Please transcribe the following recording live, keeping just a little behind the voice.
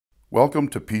Welcome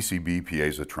to PCB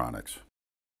Piezotronics,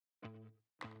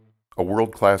 a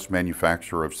world-class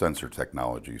manufacturer of sensor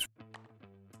technologies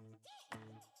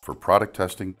for product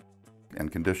testing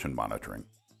and condition monitoring,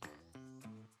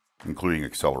 including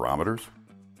accelerometers,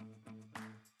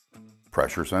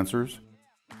 pressure sensors,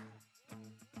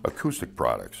 acoustic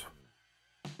products,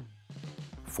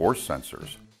 force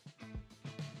sensors,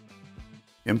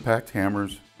 impact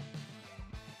hammers,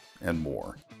 and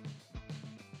more.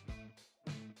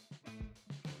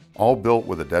 All built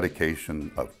with a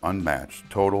dedication of unmatched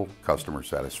total customer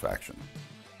satisfaction.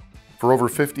 For over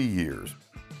 50 years,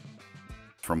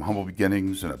 from humble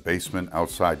beginnings in a basement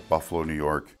outside Buffalo, New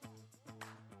York,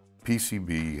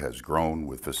 PCB has grown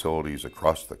with facilities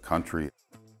across the country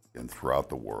and throughout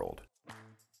the world.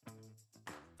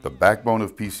 The backbone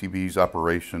of PCB's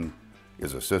operation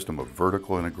is a system of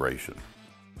vertical integration.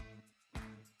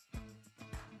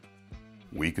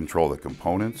 We control the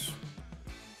components,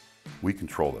 we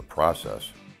control the process,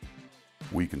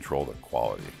 we control the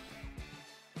quality.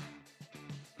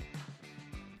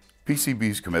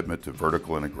 PCB's commitment to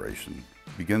vertical integration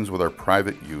begins with our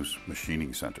private use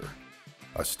machining center,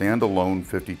 a standalone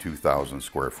 52,000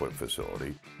 square foot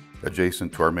facility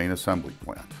adjacent to our main assembly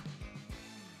plant.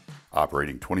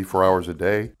 Operating 24 hours a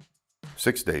day,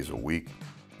 6 days a week,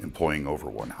 employing over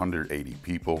 180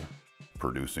 people,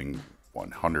 producing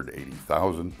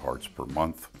 180,000 parts per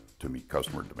month to meet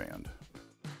customer demand.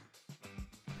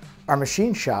 Our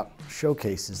machine shop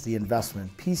showcases the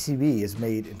investment PCB has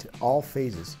made into all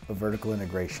phases of vertical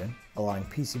integration, allowing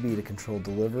PCB to control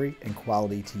delivery and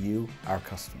quality to you, our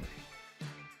customer.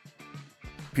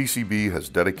 PCB has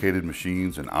dedicated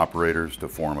machines and operators to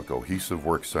form a cohesive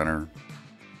work center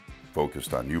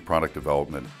focused on new product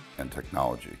development and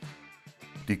technology,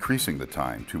 decreasing the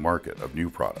time to market of new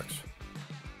products.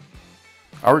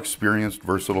 Our experienced,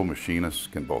 versatile machinists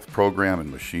can both program and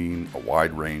machine a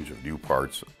wide range of new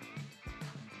parts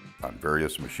on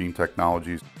various machine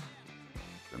technologies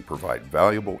and provide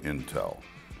valuable intel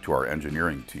to our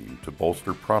engineering team to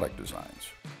bolster product designs.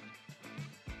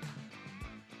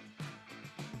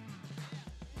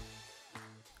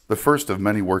 The first of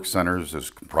many work centers is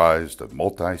comprised of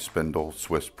multi-spindle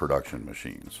Swiss production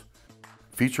machines.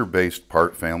 Feature-based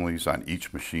part families on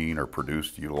each machine are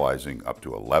produced utilizing up to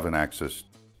 11-axis,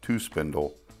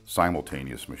 2-spindle,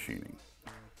 simultaneous machining.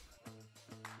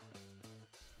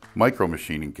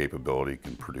 Micro-machining capability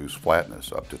can produce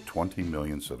flatness up to 20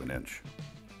 millionths of an inch.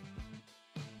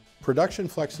 Production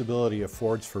flexibility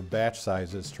affords for batch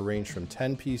sizes to range from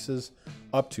 10 pieces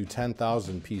up to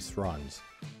 10,000 piece runs.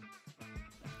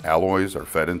 Alloys are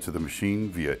fed into the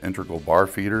machine via integral bar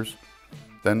feeders,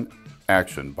 then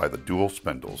actioned by the dual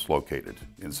spindles located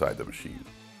inside the machine.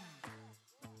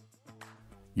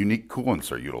 Unique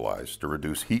coolants are utilized to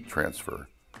reduce heat transfer,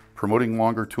 promoting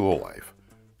longer tool life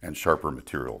and sharper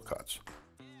material cuts.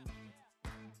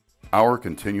 Our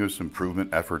continuous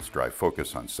improvement efforts drive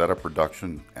focus on setup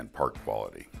reduction and part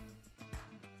quality.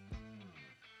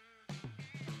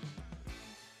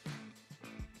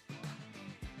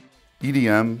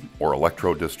 EDM, or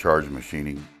electro-discharge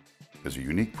machining, is a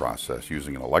unique process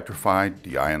using an electrified,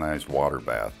 deionized water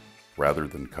bath rather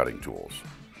than cutting tools.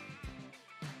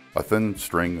 A thin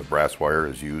string of brass wire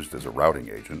is used as a routing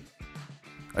agent,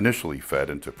 initially fed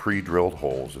into pre-drilled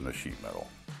holes in the sheet metal.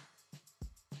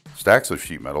 Stacks of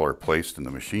sheet metal are placed in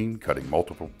the machine, cutting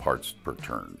multiple parts per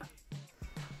turn.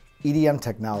 EDM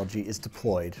technology is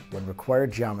deployed when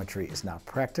required geometry is not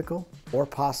practical or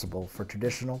possible for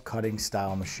traditional cutting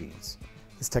style machines.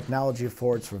 This technology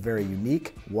affords for very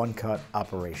unique one-cut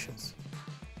operations.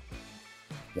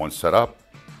 Once set up,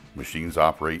 machines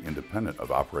operate independent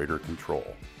of operator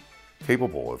control,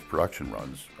 capable of production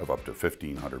runs of up to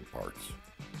 1,500 parts.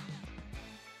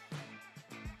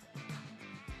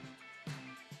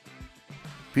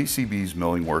 PCB's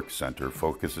Milling Work Center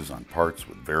focuses on parts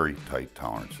with very tight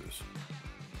tolerances,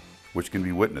 which can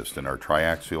be witnessed in our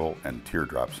triaxial and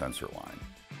teardrop sensor line.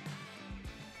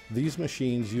 These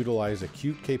machines utilize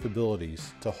acute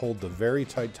capabilities to hold the very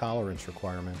tight tolerance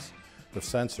requirements of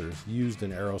sensors used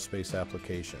in aerospace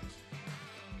applications.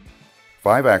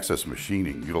 5-axis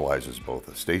machining utilizes both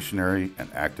a stationary and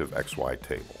active XY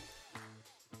table,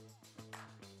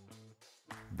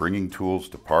 bringing tools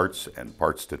to parts and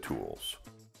parts to tools,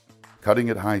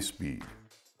 cutting at high speed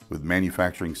with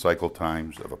manufacturing cycle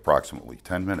times of approximately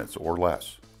 10 minutes or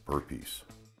less per piece.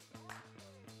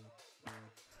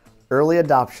 Early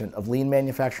adoption of lean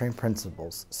manufacturing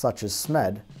principles such as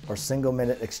SMED, or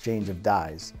single-minute exchange of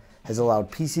dies, has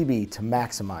allowed PCB to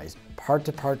maximize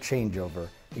part-to-part changeover,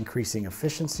 increasing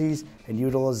efficiencies and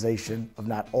utilization of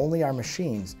not only our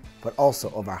machines, but also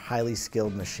of our highly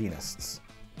skilled machinists.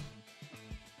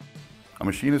 A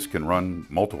machinist can run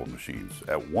multiple machines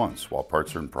at once while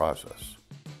parts are in process.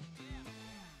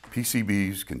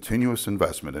 PCB's continuous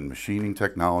investment in machining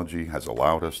technology has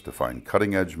allowed us to find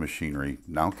cutting-edge machinery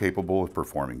now capable of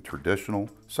performing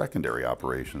traditional secondary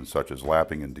operations such as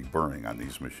lapping and deburring on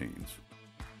these machines.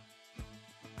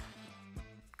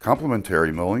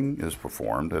 Complementary milling is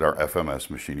performed at our FMS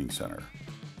Machining Center,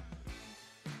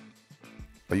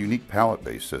 a unique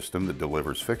pallet-based system that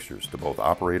delivers fixtures to both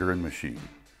operator and machine.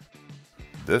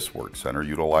 This work center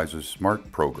utilizes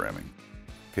smart programming,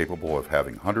 capable of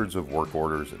having hundreds of work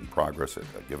orders in progress at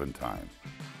a given time.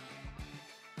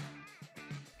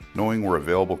 Knowing where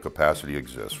available capacity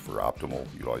exists for optimal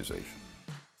utilization.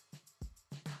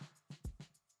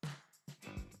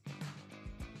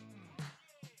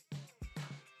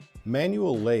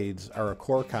 Manual lathes are a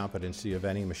core competency of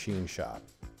any machine shop.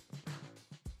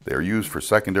 They are used for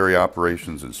secondary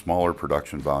operations in smaller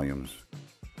production volumes,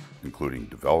 including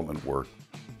development work,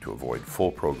 to avoid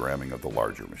full programming of the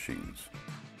larger machines.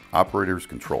 Operators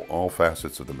control all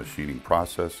facets of the machining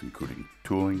process, including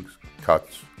toolings,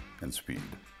 cuts, and speed.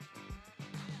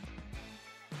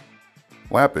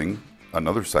 Lapping,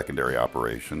 another secondary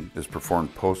operation, is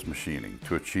performed post-machining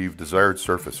to achieve desired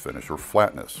surface finish or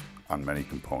flatness on many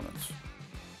components.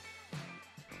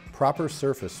 Proper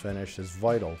surface finish is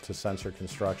vital to sensor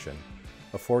construction,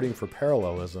 affording for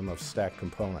parallelism of stacked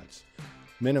components,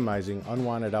 minimizing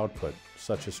unwanted output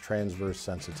such as transverse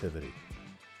sensitivity.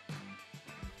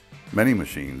 Many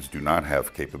machines do not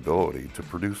have capability to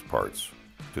produce parts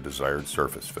to desired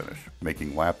surface finish,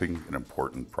 making lapping an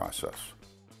important process.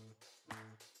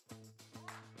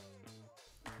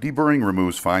 Deburring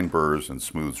removes fine burrs and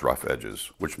smooths rough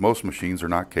edges, which most machines are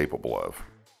not capable of.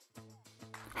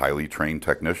 Highly trained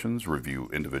technicians review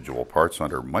individual parts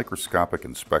under microscopic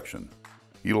inspection,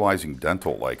 utilizing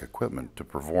dental-like equipment to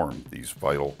perform these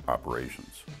vital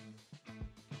operations.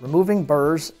 Removing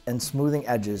burrs and smoothing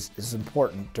edges is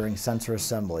important during sensor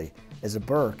assembly, as a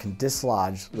burr can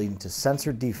dislodge, leading to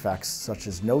sensor defects such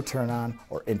as no turn-on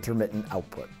or intermittent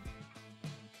output.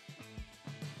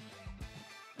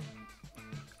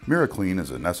 MiraClean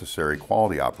is a necessary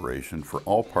quality operation for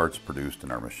all parts produced in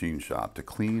our machine shop to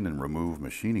clean and remove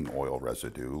machining oil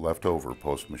residue left over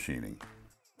post-machining,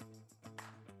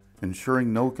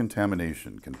 ensuring no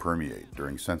contamination can permeate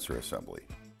during sensor assembly.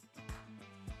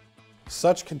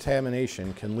 Such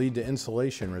contamination can lead to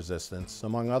insulation resistance,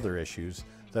 among other issues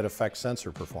that affect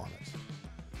sensor performance.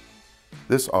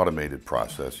 This automated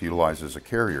process utilizes a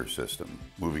carrier system,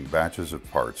 moving batches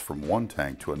of parts from one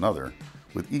tank to another,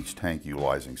 with each tank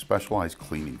utilizing specialized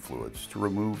cleaning fluids to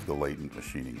remove the latent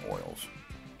machining oils.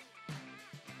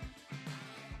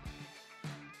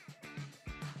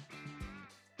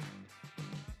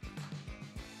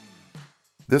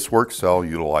 This work cell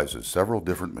utilizes several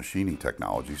different machining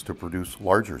technologies to produce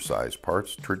larger size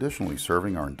parts, traditionally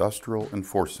serving our industrial and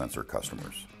force sensor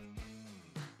customers.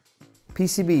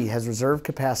 PCB has reserved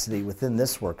capacity within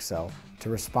this work cell to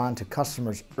respond to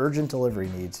customers' urgent delivery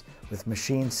needs, with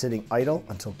machines sitting idle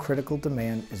until critical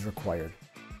demand is required.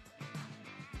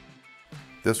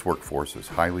 This workforce is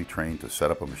highly trained to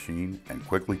set up a machine and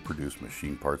quickly produce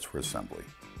machine parts for assembly.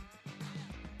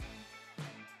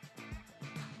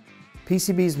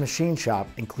 PCB's machine shop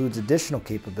includes additional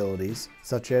capabilities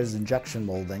such as injection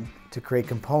molding to create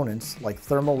components like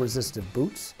thermal resistive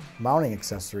boots, mounting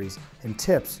accessories, and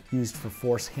tips used for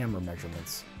force hammer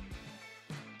measurements.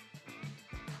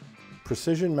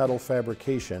 Precision metal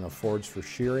fabrication affords for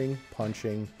shearing,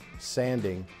 punching,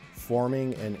 sanding,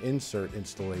 forming, and insert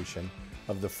installation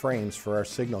of the frames for our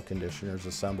signal conditioners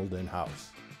assembled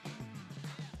in-house.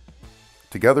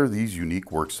 Together, these unique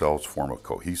work cells form a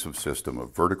cohesive system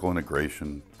of vertical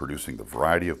integration, producing the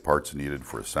variety of parts needed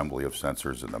for assembly of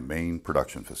sensors in the main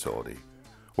production facility,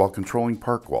 while controlling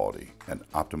part quality and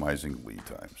optimizing lead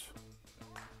times.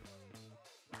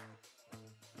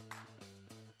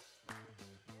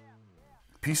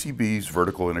 PCB's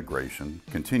vertical integration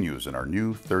continues in our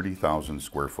new 30,000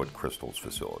 square foot crystals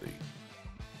facility.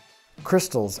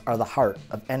 Crystals are the heart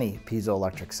of any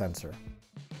piezoelectric sensor.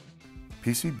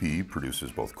 PCB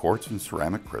produces both quartz and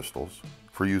ceramic crystals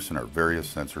for use in our various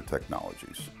sensor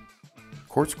technologies.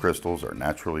 Quartz crystals are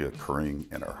naturally occurring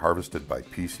and are harvested by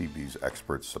PCB's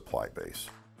expert supply base.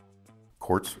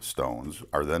 Quartz stones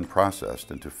are then processed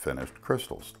into finished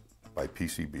crystals by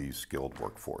PCB's skilled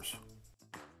workforce.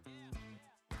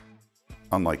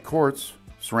 Unlike quartz,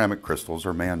 ceramic crystals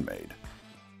are man-made.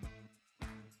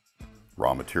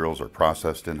 Raw materials are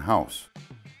processed in-house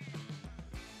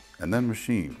and then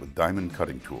machined with diamond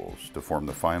cutting tools to form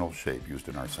the final shape used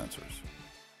in our sensors.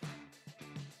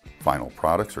 Final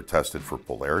products are tested for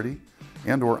polarity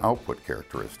and/or output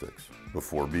characteristics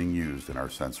before being used in our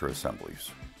sensor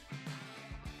assemblies.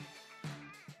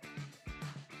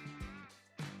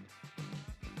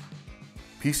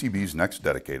 PCB's next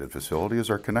dedicated facility is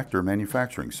our connector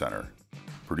manufacturing center,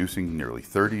 producing nearly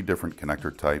 30 different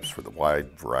connector types for the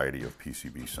wide variety of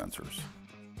PCB sensors.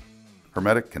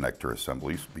 Hermetic connector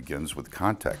assemblies begins with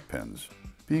contact pins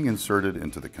being inserted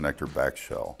into the connector back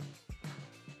shell.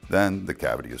 Then the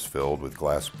cavity is filled with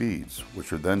glass beads,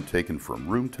 which are then taken from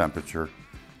room temperature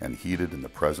and heated in the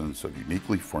presence of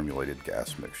uniquely formulated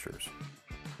gas mixtures.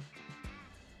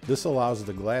 This allows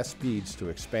the glass beads to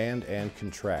expand and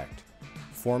contract,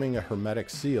 forming a hermetic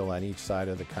seal on each side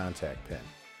of the contact pin.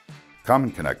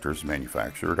 Common connectors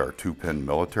manufactured are 2-pin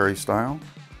military style,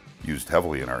 used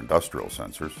heavily in our industrial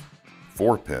sensors,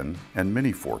 4-pin and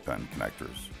mini 4-pin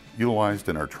connectors, utilized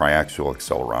in our triaxial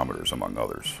accelerometers, among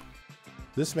others.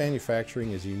 This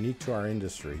manufacturing is unique to our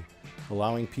industry,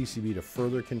 allowing PCB to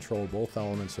further control both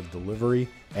elements of delivery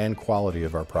and quality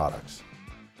of our products.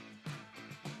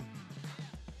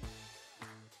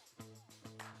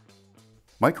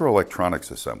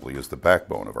 Microelectronics Assembly is the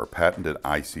backbone of our patented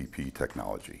ICP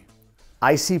technology.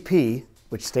 ICP,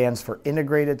 which stands for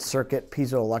Integrated Circuit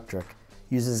Piezoelectric,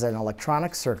 uses an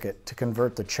electronic circuit to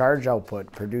convert the charge output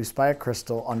produced by a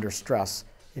crystal under stress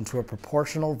into a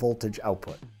proportional voltage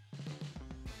output.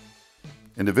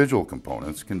 Individual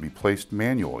components can be placed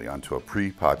manually onto a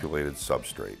pre-populated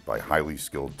substrate by highly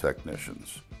skilled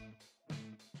technicians,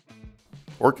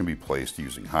 or can be placed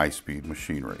using high-speed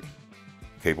machinery,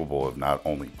 capable of not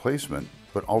only placement,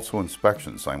 but also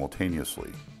inspection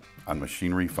simultaneously on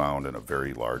machinery found in a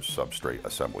very large substrate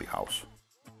assembly house.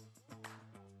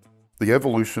 The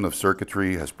evolution of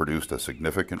circuitry has produced a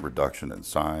significant reduction in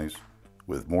size,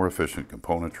 with more efficient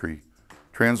componentry,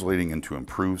 translating into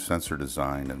improved sensor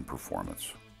design and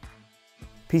performance.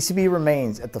 PCB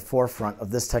remains at the forefront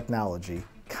of this technology,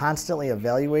 constantly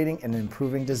evaluating and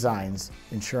improving designs,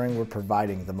 ensuring we're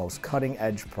providing the most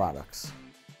cutting-edge products.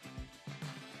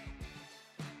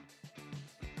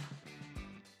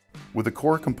 With the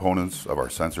core components of our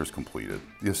sensors completed,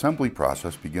 the assembly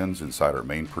process begins inside our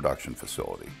main production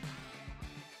facility.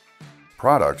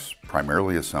 Products,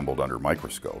 primarily assembled under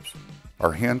microscopes,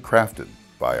 are handcrafted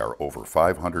by our over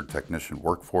 500 technician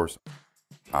workforce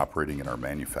operating in our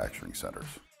manufacturing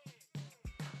centers.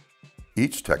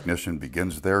 Each technician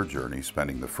begins their journey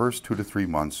spending the first 2 to 3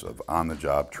 months of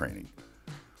on-the-job training,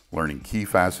 learning key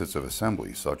facets of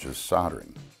assembly such as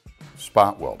soldering,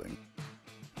 spot welding,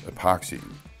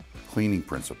 epoxying, cleaning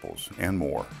principles, and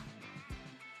more.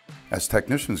 As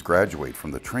technicians graduate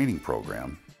from the training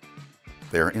program,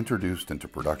 they are introduced into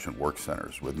production work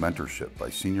centers with mentorship by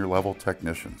senior-level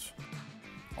technicians,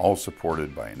 all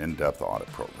supported by an in-depth audit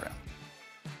program.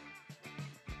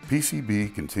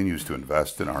 PCB continues to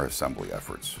invest in our assembly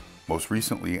efforts, most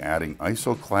recently adding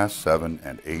ISO Class 7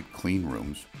 and 8 clean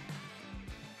rooms,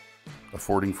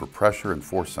 affording for pressure and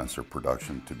force sensor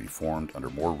production to be formed under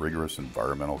more rigorous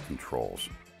environmental controls,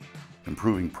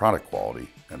 improving product quality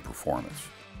and performance.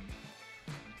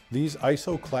 These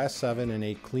ISO Class 7 and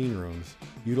 8 clean rooms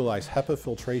utilize HEPA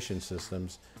filtration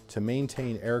systems to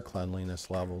maintain air cleanliness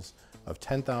levels of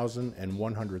 10,000 and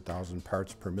 100,000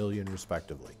 parts per million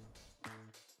respectively.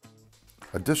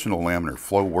 Additional laminar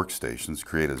flow workstations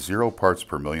create a 0 parts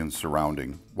per million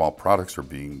surrounding while products are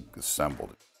being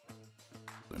assembled,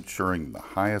 ensuring the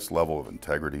highest level of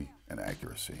integrity and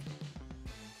accuracy.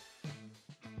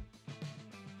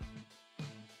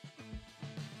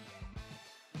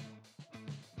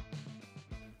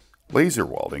 Laser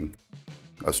welding,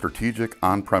 a strategic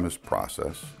on-premise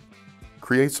process,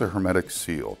 creates a hermetic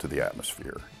seal to the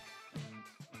atmosphere.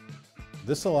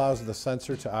 This allows the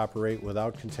sensor to operate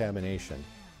without contamination,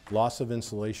 loss of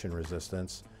insulation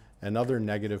resistance, and other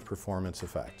negative performance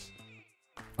effects.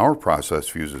 Our process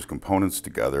fuses components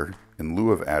together in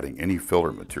lieu of adding any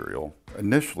filler material,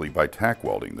 initially by tack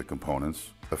welding the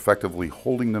components, effectively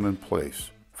holding them in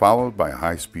place, followed by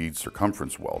high-speed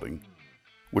circumference welding,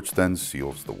 which then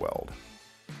seals the weld.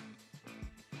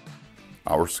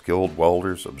 Our skilled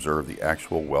welders observe the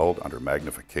actual weld under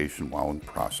magnification while in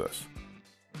process,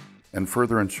 and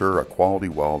further ensure a quality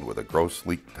weld with a gross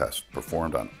leak test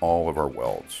performed on all of our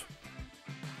welds.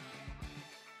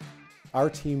 Our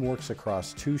team works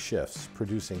across 2 shifts,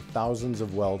 producing thousands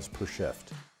of welds per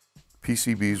shift.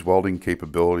 PCB's welding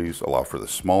capabilities allow for the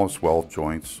smallest weld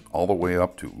joints all the way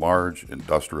up to large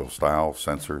industrial-style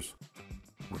sensors,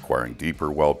 requiring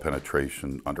deeper weld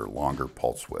penetration under longer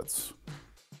pulse widths.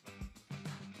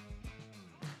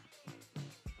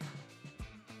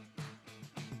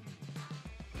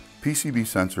 PCB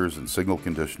sensors and signal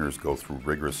conditioners go through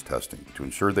rigorous testing to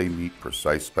ensure they meet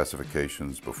precise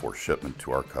specifications before shipment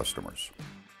to our customers.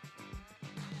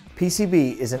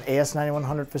 PCB is an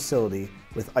AS9100 facility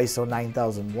with ISO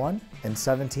 9001 and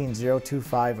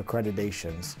 17025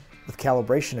 accreditations, with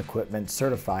calibration equipment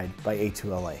certified by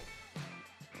A2LA.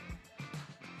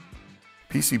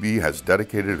 PCB has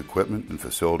dedicated equipment and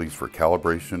facilities for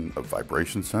calibration of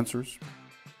vibration sensors,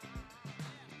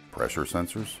 pressure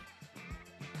sensors,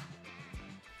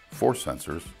 force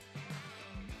sensors,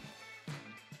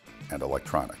 and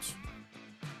electronics.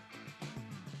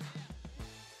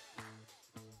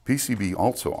 PCB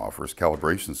also offers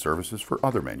calibration services for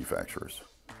other manufacturers.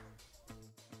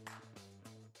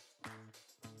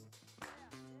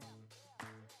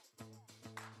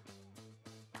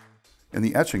 In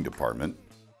the etching department,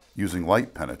 using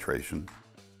light penetration,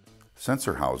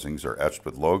 sensor housings are etched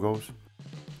with logos,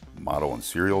 model and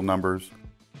serial numbers,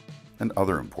 and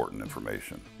other important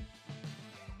information.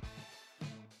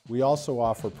 We also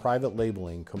offer private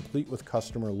labeling complete with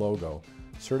customer logo,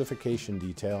 certification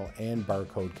detail, and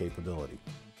barcode capability.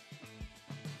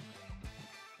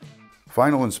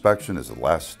 Final inspection is the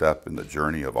last step in the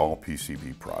journey of all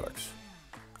PCB products.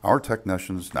 Our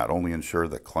technicians not only ensure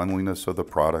the cleanliness of the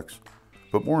products,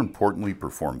 but more importantly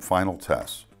perform final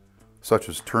tests, such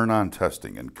as turn-on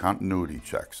testing and continuity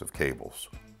checks of cables.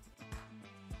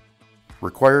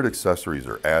 Required accessories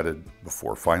are added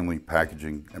before finally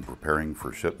packaging and preparing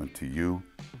for shipment to you,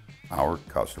 our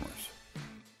customers.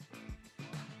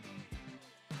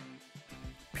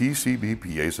 PCB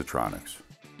Piezotronics.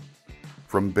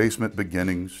 From basement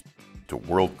beginnings to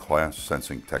world-class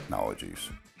sensing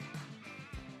technologies.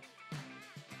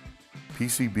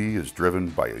 PCB is driven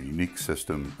by a unique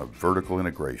system of vertical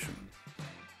integration,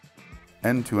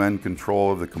 end-to-end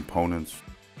control of the components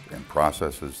and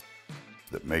processes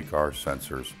that make our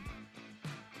sensors,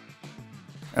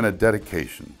 and a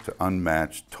dedication to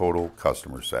unmatched total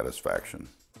customer satisfaction.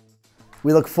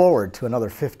 We look forward to another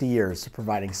 50 years of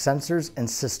providing sensors and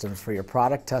systems for your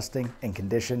product testing and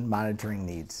condition monitoring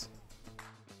needs.